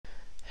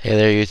Hey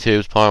there YouTube,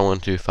 it's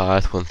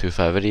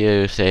Part125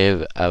 video.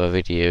 Today I have a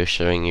video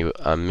showing you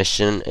a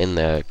mission in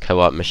the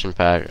co-op mission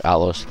pack,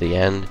 Outlaws to the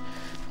end.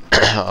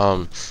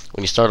 When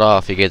you start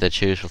off, you get to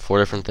choose from 4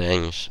 different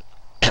things,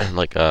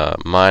 like a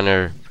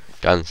miner,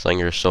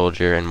 gunslinger,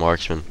 soldier, and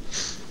marksman.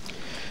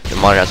 The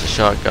miner has a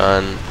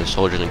shotgun, the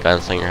soldier and the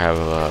gunslinger have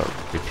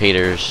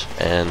repeaters,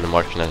 and the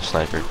marksman has a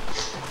sniper.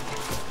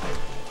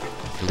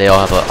 They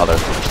all have other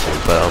things too,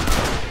 but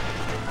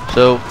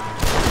so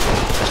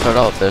I start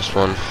out with this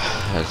one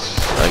as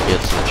I get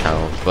some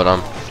challenge, but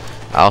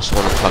I also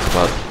want to talk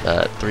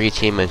about 3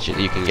 team missions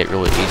you can get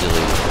really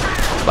easily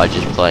by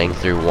just playing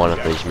through one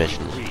of these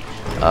missions.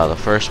 The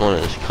first one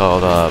is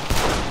called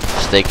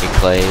Stake and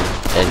Claim,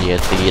 and you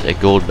have to get a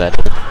gold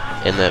medal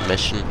in that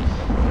mission,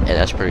 and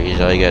that's pretty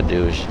easy. All you gotta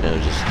do is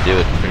just do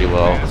it pretty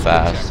well,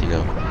 fast.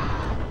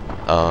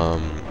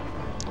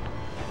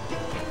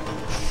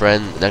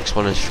 Next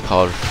one is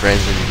called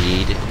Friends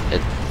Indeed.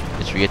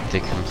 It's where you get to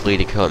complete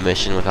a co-op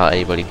mission without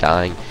anybody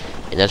dying.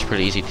 And that's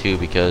pretty easy too,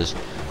 because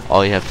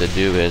all you have to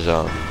do is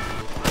for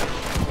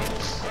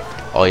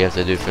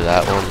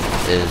that one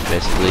is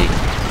basically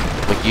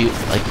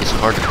it's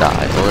hard to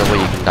die. The only way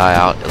you can die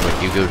out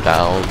is you go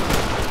down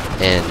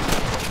and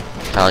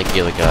kinda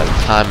get a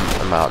time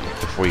amount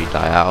before you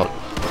die out,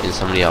 and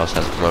somebody else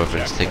has to come over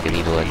and stick a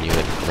needle in you,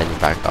 and then you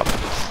back up.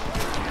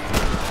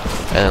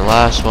 And the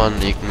last one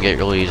that you can get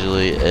really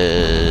easily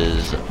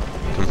is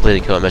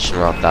complete a co-op mission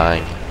without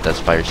dying. That's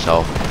by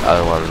yourself.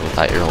 Other ones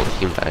without your whole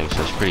team dying,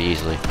 so it's pretty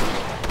easy to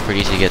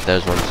get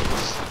those ones.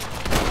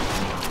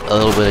 A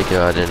little bit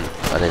ago, I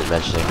didn't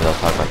mention it because I was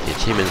talking about the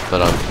achievements, but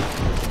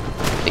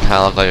it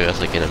kind of looked like it was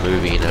in a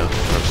movie, you know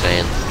what I'm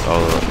saying?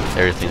 Oh,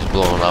 everything's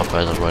blowing up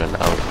as I'm running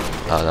out.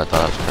 I thought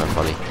that was kind of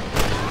funny.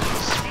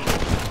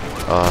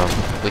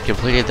 We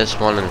completed this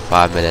one in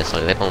 5 minutes.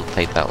 They don't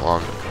take that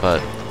long,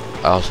 but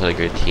I also had a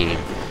good team.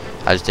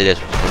 I just did this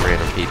with some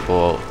random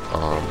people.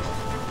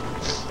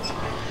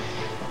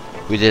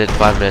 We did it in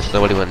 5 minutes,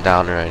 nobody went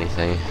down or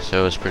anything, so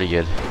it was pretty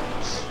good.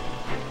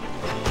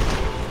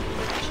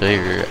 So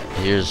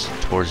here's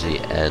towards the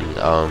end,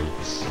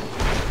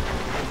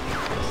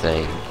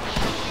 thing.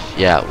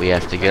 Yeah, we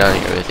have to get on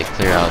here, we have to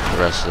clear out the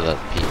rest of the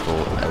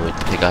people, and we have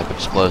to pick up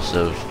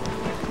explosives,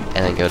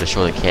 and then go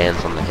destroy the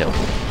cans on the hill.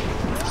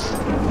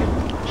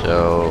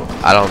 So,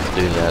 I don't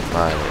do that,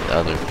 my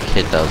other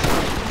kid does it.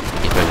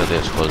 He picks up the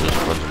explosives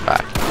and puts them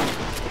back.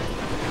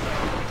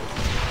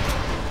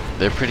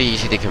 They're pretty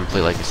easy to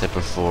complete, like I said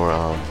before.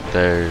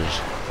 There's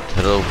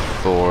total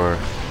 4.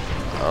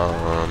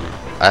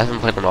 I haven't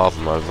played on all of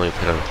them. I've only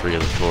played on 3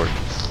 of the 4.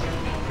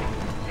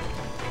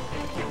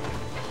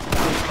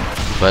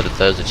 But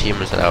those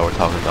achievements that I were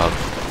talking about,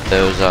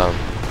 those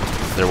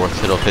they're worth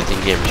total 15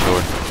 games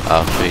short.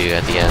 I'll show you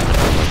at the end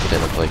what they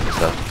look like and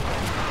stuff.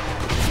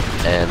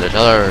 And there's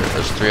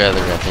 3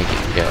 others I think you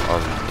can get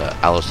on the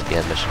Outlaws to the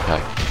End mission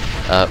pack.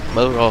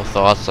 My overall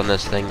thoughts on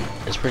this thing,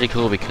 it's pretty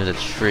cool because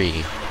it's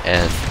free,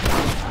 and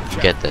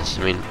get this.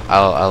 I mean,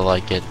 I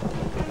like it.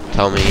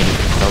 Tell me in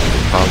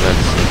the comments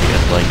if you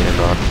guys like it or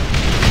not.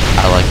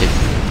 I like it.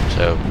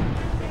 So,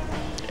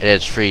 and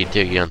it's free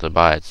too. You don't have to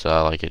buy it. So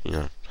I like it.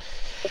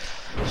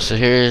 So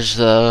here's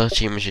the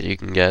achievements that you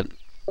can get.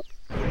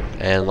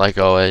 And like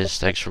always,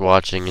 thanks for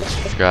watching and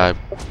subscribe.